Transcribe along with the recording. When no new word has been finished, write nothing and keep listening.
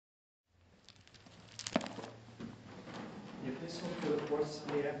fourth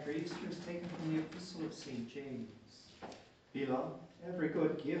Sunday after Easter is taken from the Epistle of St. James. Beloved, every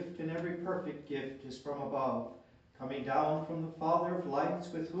good gift and every perfect gift is from above, coming down from the Father of lights,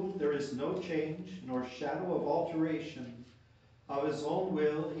 with whom there is no change nor shadow of alteration. Of his own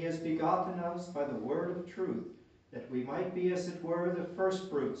will he has begotten us by the word of truth, that we might be, as it were, the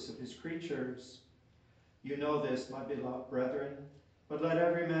firstfruits of his creatures. You know this, my beloved brethren, but let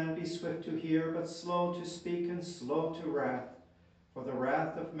every man be swift to hear, but slow to speak and slow to wrath. For the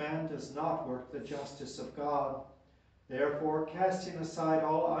wrath of man does not work the justice of God. Therefore, casting aside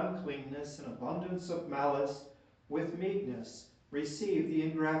all uncleanness and abundance of malice, with meekness receive the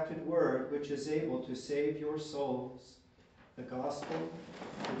engrafted word, which is able to save your souls. The Gospel,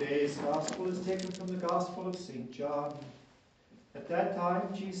 today's Gospel, is taken from the Gospel of St. John. At that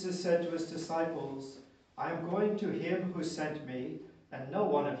time, Jesus said to his disciples, I am going to him who sent me, and no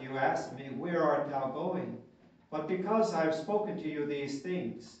one of you asked me, where art thou going? But because I have spoken to you these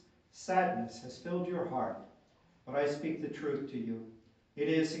things, sadness has filled your heart. But I speak the truth to you. It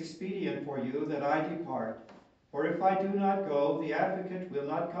is expedient for you that I depart. For if I do not go, the advocate will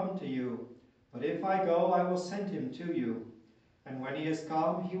not come to you. But if I go, I will send him to you. And when he has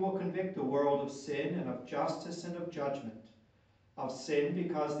come, he will convict the world of sin and of justice and of judgment. Of sin,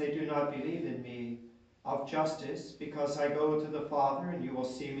 because they do not believe in me. Of justice, because I go to the Father, and you will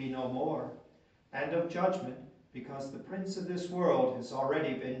see me no more. And of judgment, because the prince of this world has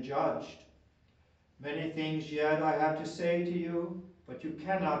already been judged. Many things yet I have to say to you, but you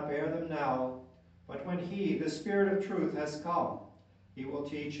cannot bear them now. But when he, the Spirit of truth, has come, he will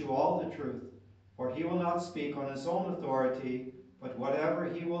teach you all the truth. For he will not speak on his own authority, but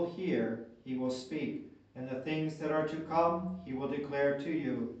whatever he will hear, he will speak. And the things that are to come, he will declare to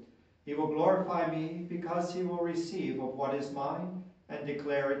you. He will glorify me, because he will receive of what is mine and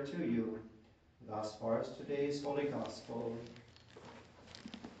declare it to you. Thus far as today's Holy Gospel.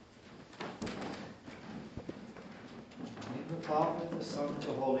 In the name of the Father, the Son, and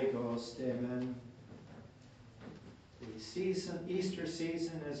the Holy Ghost. Amen. The Easter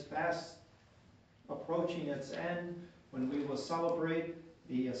season is fast approaching its end, when we will celebrate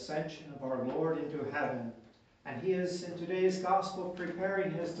the ascension of our Lord into heaven. And he is, in today's Gospel,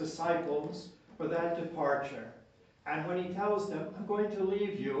 preparing his disciples for that departure. And when he tells them, I'm going to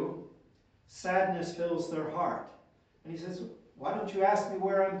leave you, sadness fills their heart. And he says, why don't you ask me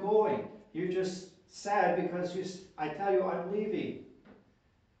where I'm going? You're just sad because I tell you I'm leaving.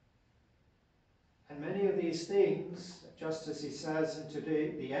 And many of these things, just as he says in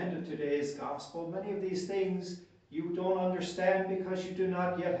the end of today's Gospel, many of these things you don't understand because you do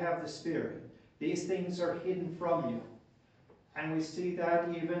not yet have the Spirit. These things are hidden from you. And we see that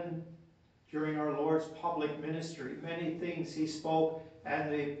even during our Lord's public ministry. Many things he spoke,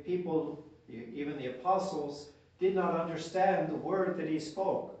 and the people, even the apostles, did not understand the word that he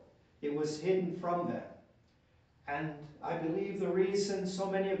spoke. It was hidden from them. And I believe the reason so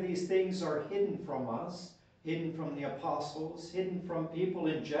many of these things are hidden from us, hidden from the apostles, hidden from people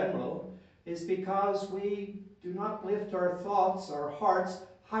in general, is because we do not lift our thoughts, our hearts,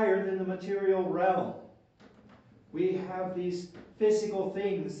 higher than the material realm. We have these physical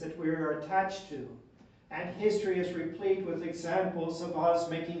things that we are attached to. And history is replete with examples of us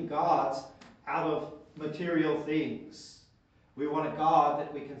making gods out of material things. We want a God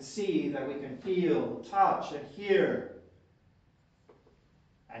that we can see, that we can feel, touch, and hear.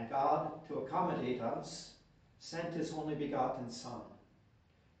 And God, to accommodate us, sent his only begotten Son.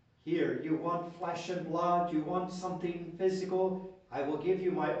 Here, you want flesh and blood, you want something physical, I will give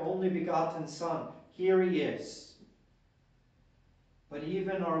you my only begotten Son. Here he is. But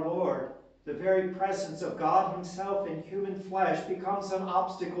even our Lord, the very presence of God himself in human flesh, becomes an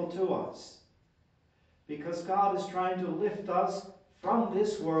obstacle to us. Because God is trying to lift us from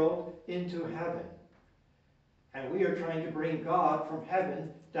this world into heaven. And we are trying to bring God from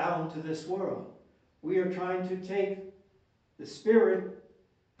heaven down to this world. We are trying to take the Spirit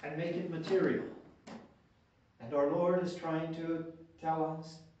and make it material. And our Lord is trying to tell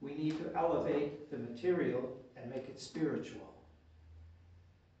us we need to elevate the material and make it spiritual.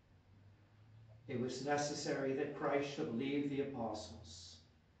 It was necessary that Christ should leave the apostles.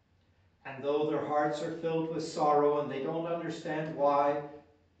 And though their hearts are filled with sorrow and they don't understand why,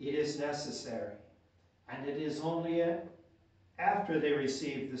 it is necessary. And it is only after they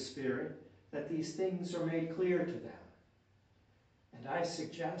receive the Spirit that these things are made clear to them. And I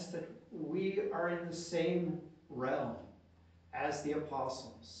suggest that we are in the same realm as the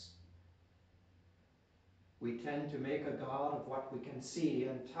apostles. We tend to make a God of what we can see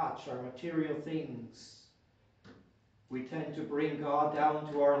and touch, our material things. We tend to bring God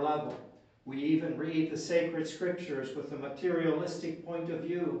down to our level. We even read the sacred scriptures with a materialistic point of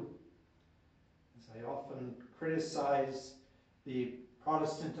view. As I often criticize the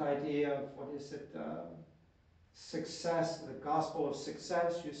Protestant idea of, success, the gospel of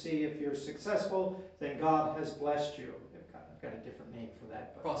success. You see, if you're successful, then God has blessed you. I've got a different name for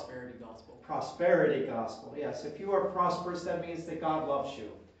that. But prosperity gospel. Prosperity gospel, yes. If you are prosperous, that means that God loves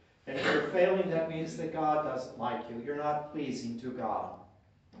you. And if you're failing, that means that God doesn't like you. You're not pleasing to God.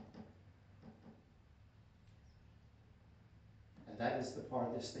 And that is the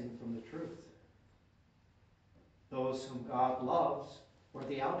farthest thing from the truth. Those whom God loves were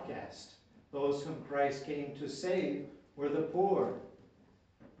the outcast. Those whom Christ came to save were the poor,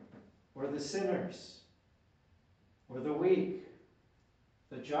 were the sinners, were the weak,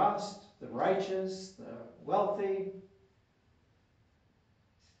 the just, the righteous, the wealthy.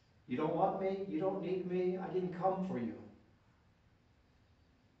 You don't want me? You don't need me? I didn't come for you.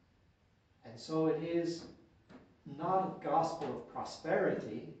 And so it is not a gospel of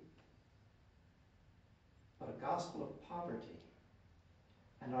prosperity, but a gospel of poverty.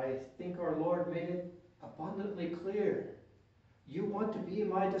 And I think our Lord made it abundantly clear. You want to be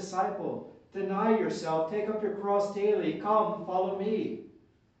my disciple. Deny yourself. Take up your cross daily. Come, follow me.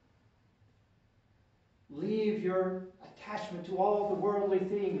 Leave your attachment to all the worldly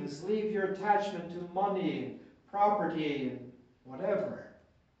things. Leave your attachment to money and property and whatever.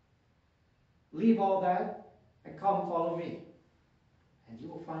 Leave all that and come follow me. And you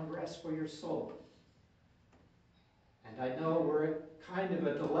will find rest for your soul. And I know we're at kind of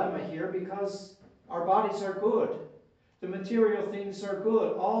a dilemma here because our bodies are good. The material things are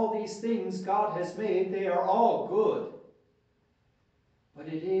good. All these things God has made, they are all good. But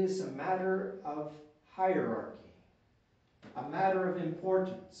it is a matter of hierarchy, a matter of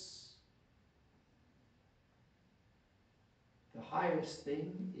importance. The highest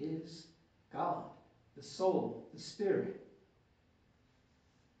thing is God, the soul, the spirit.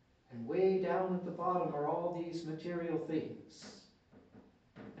 And way down at the bottom are all these material things.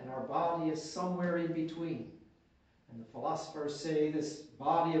 And our body is somewhere in between. And the philosophers say this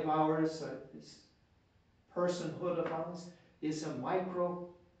body of ours, this personhood of ours, is a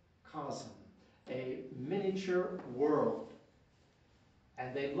microcosm, a miniature world.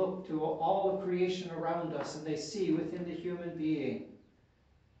 And they look to all of creation around us and they see within the human being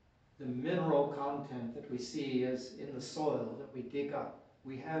the mineral content that we see as in the soil that we dig up.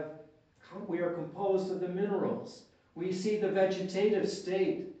 We are composed of the minerals. We see the vegetative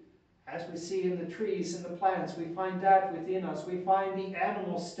state as we see in the trees and the plants. We find that within us. We find the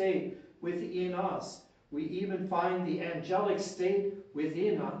animal state within us. We even find the angelic state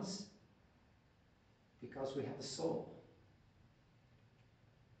within us because we have a soul.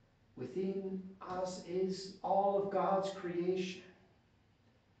 Within us is all of God's creation.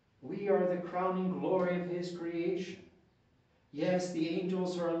 We are the crowning glory of his creation. Yes, the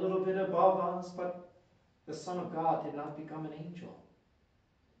angels are a little bit above us, but the Son of God did not become an angel.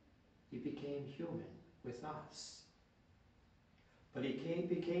 He became human with us. But he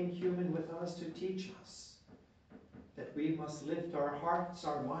became human with us to teach us that we must lift our hearts,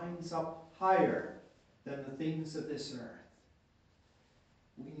 our minds up higher than the things of this earth.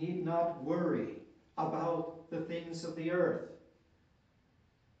 We need not worry about the things of the earth.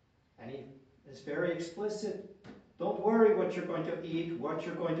 And he is very explicit. Don't worry what you're going to eat, what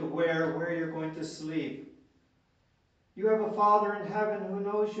you're going to wear, where you're going to sleep. You have a Father in heaven who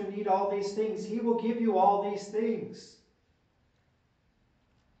knows you need all these things. He will give you all these things.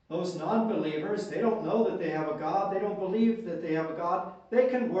 Those non-believers, they don't know that they have a God. They don't believe that they have a God. They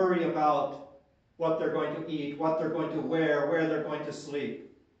can worry about what they're going to eat, what they're going to wear, where they're going to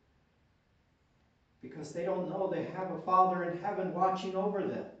sleep. Because they don't know they have a Father in heaven watching over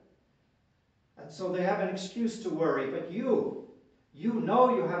them. And so they have an excuse to worry. But you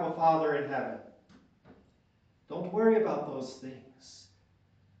know you have a Father in heaven. Don't worry about those things.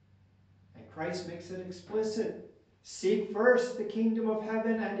 And Christ makes it explicit. Seek first the kingdom of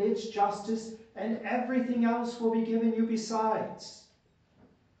heaven and its justice, and everything else will be given you besides.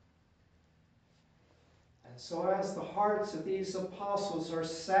 And so as the hearts of these apostles are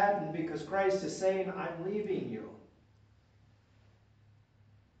saddened because Christ is saying, I'm leaving you,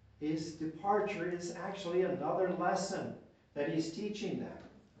 his departure is actually another lesson that he's teaching them.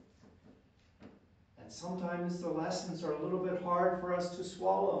 And sometimes the lessons are a little bit hard for us to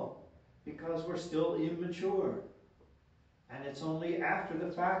swallow because we're still immature. And it's only after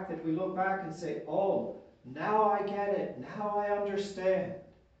the fact that we look back and say, oh, now I get it. Now I understand.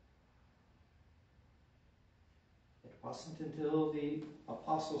 It wasn't until the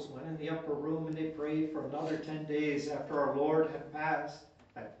apostles went in the upper room and they prayed for another 10 days after our Lord had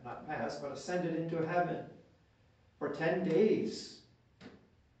has but ascended into heaven for 10 days.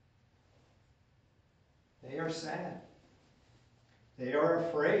 They are sad. They are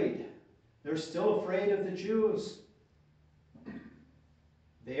afraid. They're still afraid of the Jews.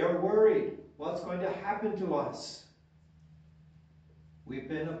 They are worried. What's going to happen to us? We've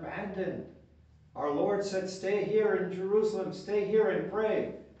been abandoned. Our Lord said, stay here in Jerusalem, stay here and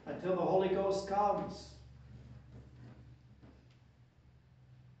pray until the Holy Ghost comes.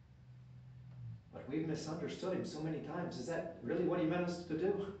 But we've misunderstood him so many times. Is that really what he meant us to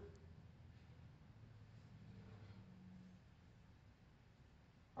do?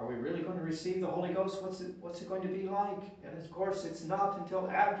 Are we really going to receive the Holy Ghost? What's it going to be like? And of course, it's not until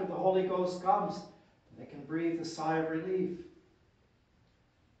after the Holy Ghost comes that they can breathe a sigh of relief.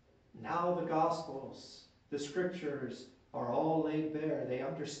 Now the Gospels, the Scriptures are all laid bare. They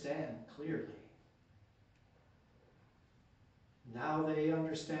understand clearly. Now they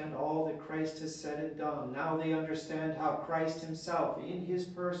understand all that Christ has said and done. Now they understand how Christ himself, in his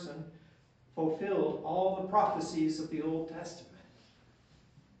person, fulfilled all the prophecies of the Old Testament.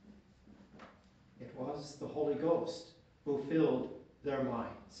 It was the Holy Ghost who filled their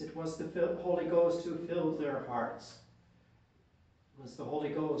minds. It was the Holy Ghost who filled their hearts. It was the Holy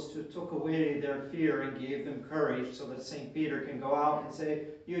Ghost who took away their fear and gave them courage so that St. Peter can go out and say,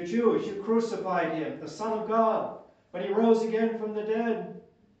 you Jews, you crucified him, the Son of God, but he rose again from the dead.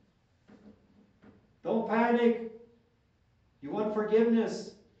 Don't panic. You want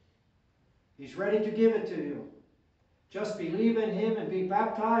forgiveness. He's ready to give it to you. Just believe in him and be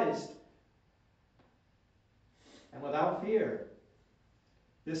baptized. And without fear.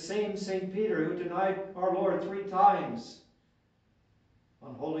 This same St. Peter who denied our Lord 3 times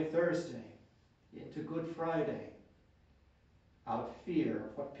on Holy Thursday into Good Friday out of fear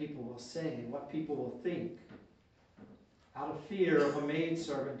of what people will say, what people will think, out of fear of a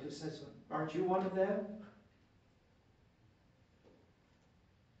maidservant who says, aren't you one of them?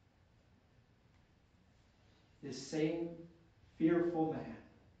 This same fearful man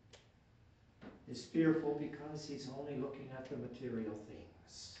is fearful because he's only looking at the material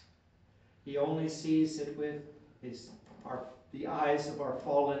things. He only sees it with the eyes of our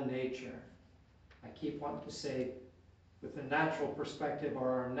fallen nature. I keep wanting to say with a natural perspective or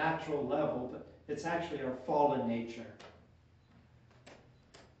our natural level, but it's actually our fallen nature.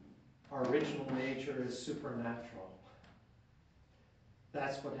 Our original nature is supernatural.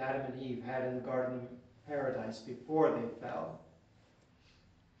 That's what Adam and Eve had in the Garden of Paradise before they fell.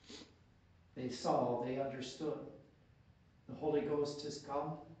 They saw, they understood. The Holy Ghost has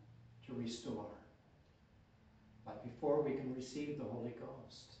come to restore. But before we can receive the Holy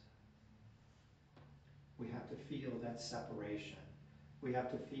Ghost, we have to feel that separation. We have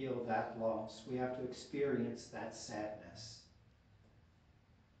to feel that loss. We have to experience that sadness.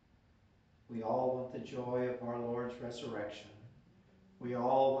 We all want the joy of our Lord's resurrection. We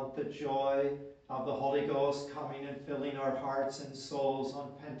all want the joy of the Holy Ghost coming and filling our hearts and souls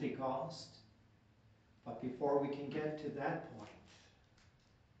on Pentecost. But before we can get to that point,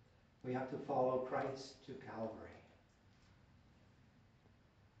 we have to follow Christ to Calvary.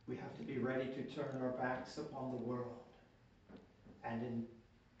 We have to be ready to turn our backs upon the world and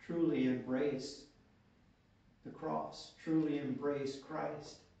truly embrace the cross, truly embrace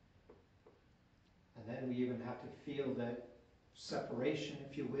Christ. And then we even have to feel that separation,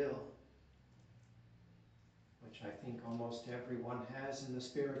 if you will, which I think almost everyone has in the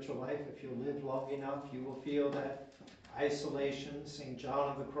spiritual life. If you live long enough, you will feel that isolation. St. John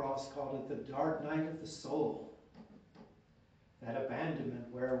of the Cross called it the dark night of the soul. That abandonment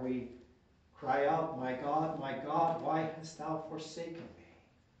where we cry out, my God, why hast thou forsaken me?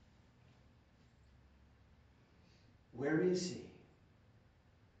 Where is he?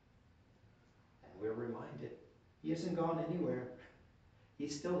 And we're reminded, he hasn't gone anywhere.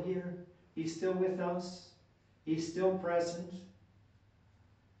 He's still here. He's still with us. He's still present.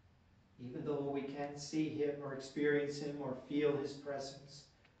 Even though we can't see him or experience him or feel his presence,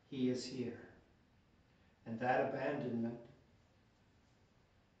 he is here. And that abandonment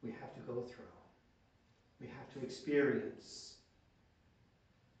we have to go through. We have to experience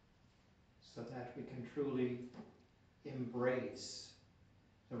so that we can truly embrace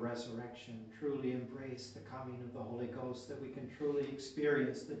the resurrection, truly embrace the coming of the Holy Ghost, that we can truly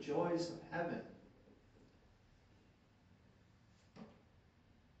experience the joys of heaven.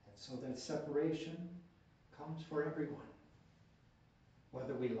 And so that separation comes for everyone.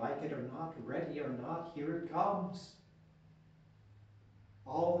 Whether we like it or not, ready or not, here it comes.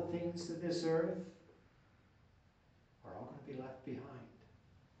 All the things of this earth are all going to be left behind.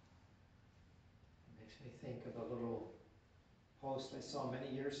 It makes me think of a little post I saw many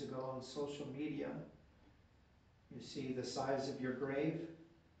years ago on social media. You see the size of your grave.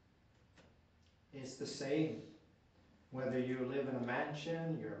 It's the same. Whether you live in a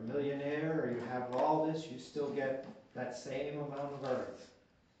mansion, you're a millionaire, or you have all this, you still get that same amount of earth.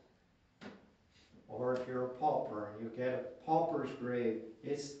 Or if you're a pauper and you get a pauper's grave,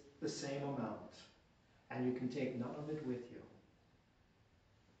 it's the same amount. And you can take none of it with you.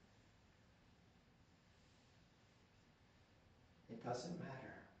 It doesn't matter.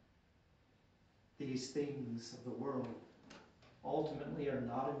 These things of the world ultimately are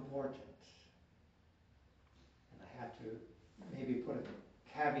not important. And I have to maybe put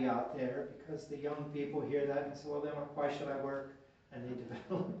a caveat there, because the young people hear that and say, well, then why should I work? And they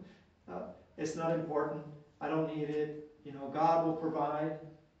develop. It's not important. I don't need it. You know, God will provide.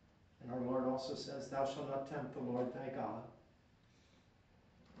 And our Lord also says, thou shalt not tempt the Lord thy God.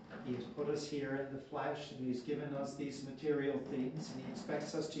 He has put us here in the flesh, and he's given us these material things, and he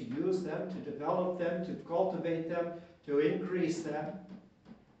expects us to use them, to develop them, to cultivate them, to increase them.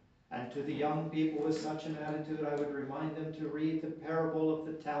 And to the young people with such an attitude, I would remind them to read the parable of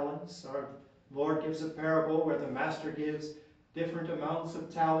the talents. Our Lord gives a parable where the master gives different amounts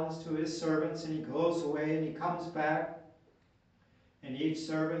of talents to his servants, and he goes away and he comes back, and each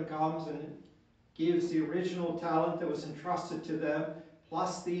servant comes and gives the original talent that was entrusted to them,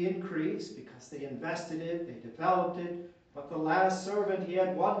 plus the increase, because they invested it, they developed it. But the last servant, he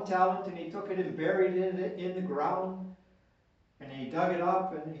had 1 talent, and he took it and buried it in the ground. And he dug it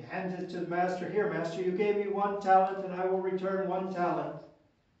up and he handed it to the master. Here, master, you gave me 1 talent, and I will return 1 talent.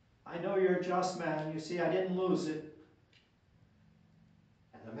 I know you're a just man. You see, I didn't lose it.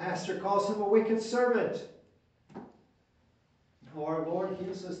 And the master calls him a wicked servant. No, our Lord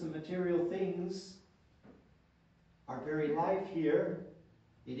gives us the material things. Our very life here,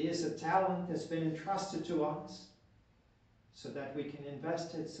 it is a talent that's been entrusted to us, so that we can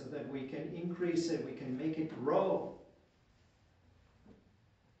invest it, so that we can increase it, we can make it grow.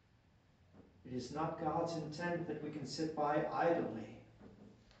 It is not God's intent that we can sit by idly,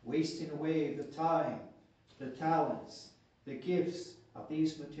 wasting away the time, the talents, the gifts of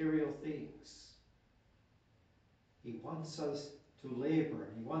these material things. He wants us to labor.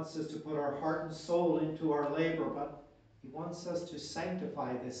 He wants us to put our heart and soul into our labor, but he wants us to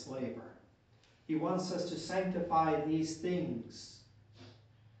sanctify this labor. He wants us to sanctify these things.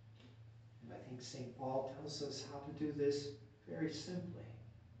 And I think St. Paul tells us how to do this very simply.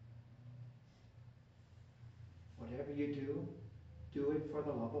 Whatever you do, do it for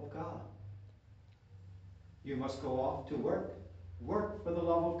the love of God. You must go off to work. Work for the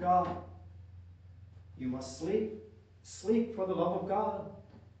love of God. You must sleep. Sleep for the love of God.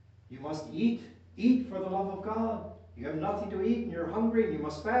 You must eat. Eat for the love of God. You have nothing to eat and you're hungry and you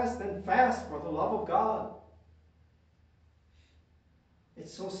must fast, then fast for the love of God.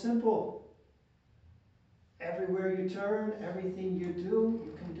 It's so simple. Everywhere you turn, everything you do,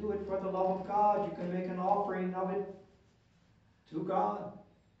 you can do it for the love of God. You can make an offering of it to God.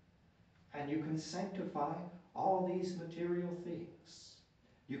 And you can sanctify all these material things.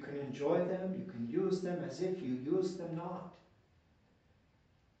 You can enjoy them. You can use them as if you use them not.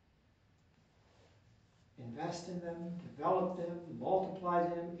 Invest in them, develop them, multiply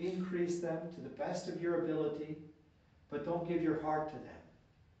them, increase them to the best of your ability, but don't give your heart to them.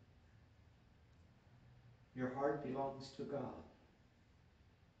 Your heart belongs to God.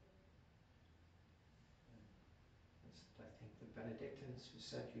 I think the Benedictines who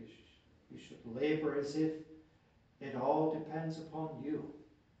said you should labor as if it all depends upon you.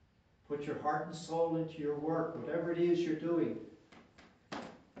 Put your heart and soul into your work, whatever it is you're doing.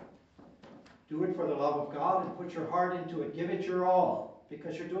 Do it for the love of God and put your heart into it. Give it your all,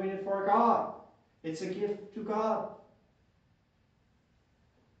 because you're doing it for God. It's a gift to God.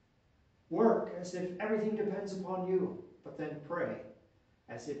 Work as if everything depends upon you, but then pray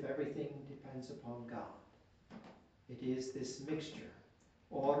as if everything depends upon God. It is this mixture,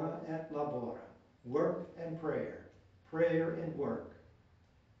 ora et labora, work and prayer, prayer and work.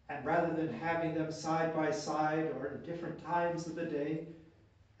 And rather than having them side by side or in different times of the day,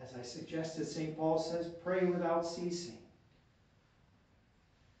 as I suggested, St. Paul says, pray without ceasing.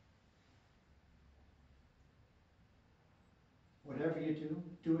 Whatever you do,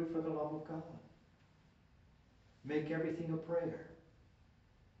 do it for the love of God. Make everything a prayer.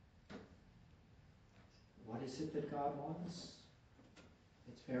 What is it that God wants?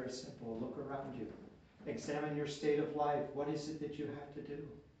 It's very simple. Look around you. Examine your state of life. What is it that you have to do?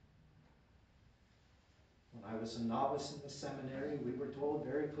 When I was a novice in the seminary, we were told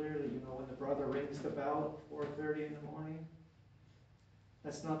very clearly, when the brother rings the bell at 4:30 in the morning,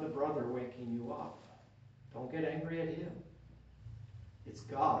 that's not the brother waking you up. Don't get angry at him. It's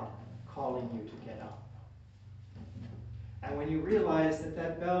God calling you to get up. And when you realize that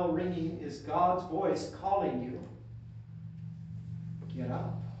that bell ringing is God's voice calling you, get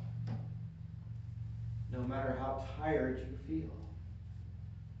up. No matter how tired you feel.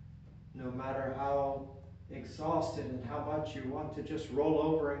 No matter how exhausted and how much you want to just roll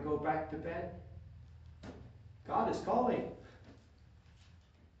over and go back to bed. God is calling.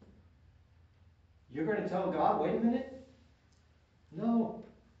 You're going to tell God, wait a minute? No.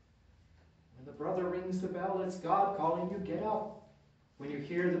 When the brother rings the bell, it's God calling you, get up. When you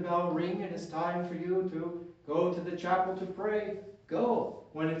hear the bell ring and it's time for you to go to the chapel to pray, go.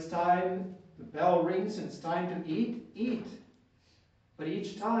 When it's time, the bell rings and it's time to eat, eat. But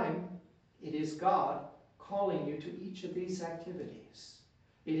each time, it is God calling you to each of these activities.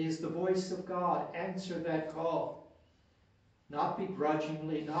 It is the voice of God. Answer that call. Not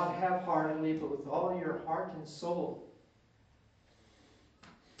begrudgingly, not half-heartedly, but with all your heart and soul.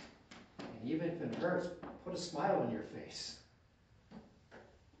 And even if it hurts, put a smile on your face.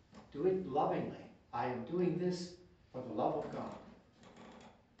 Do it lovingly. I am doing this for the love of God.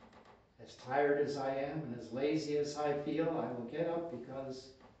 As tired as I am and as lazy as I feel, I will get up because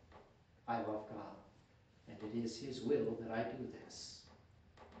I love God. And it is His will that I do this.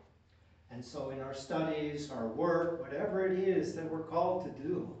 And so in our studies, our work, whatever it is that we're called to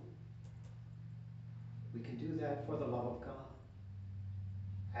do, we can do that for the love of God.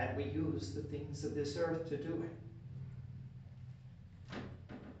 And we use the things of this earth to do it.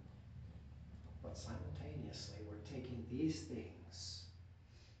 But simultaneously, we're taking these things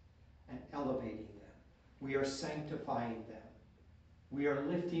and elevating them. We are sanctifying them. We are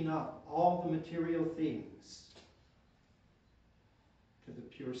lifting up all the material things to the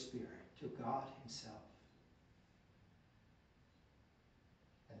pure Spirit, to God Himself.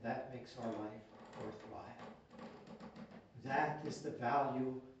 And that makes our life worthwhile. That is the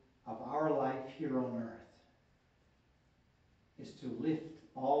value of our life here on earth, is to lift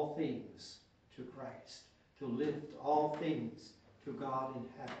all things to Christ, to lift all things to God in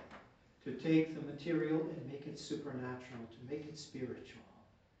heaven, to take the material and make it supernatural, to make it spiritual.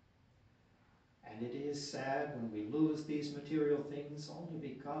 And it is sad when we lose these material things only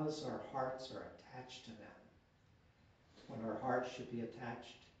because our hearts are attached to them, when our hearts should be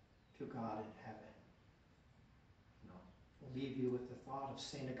attached to God in heaven. I'll leave you with the thought of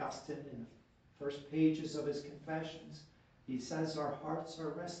St. Augustine in the first pages of his Confessions. He says, our hearts are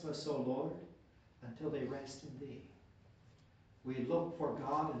restless, O Lord, until they rest in Thee. We look for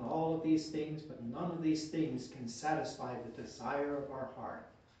God in all of these things, but none of these things can satisfy the desire of our heart.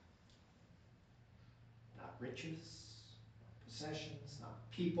 Not riches, not possessions,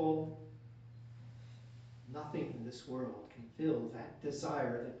 not people. Nothing in this world can fill that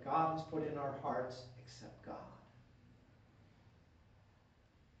desire that God has put in our hearts except God.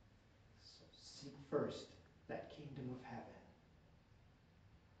 So seek first that kingdom of heaven,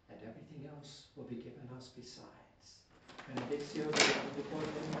 and everything else will be given us besides. Benedictio Deus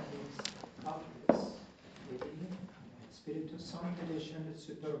Patris, et Spiritus Sancti descendet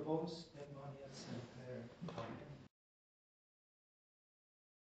super vos et manet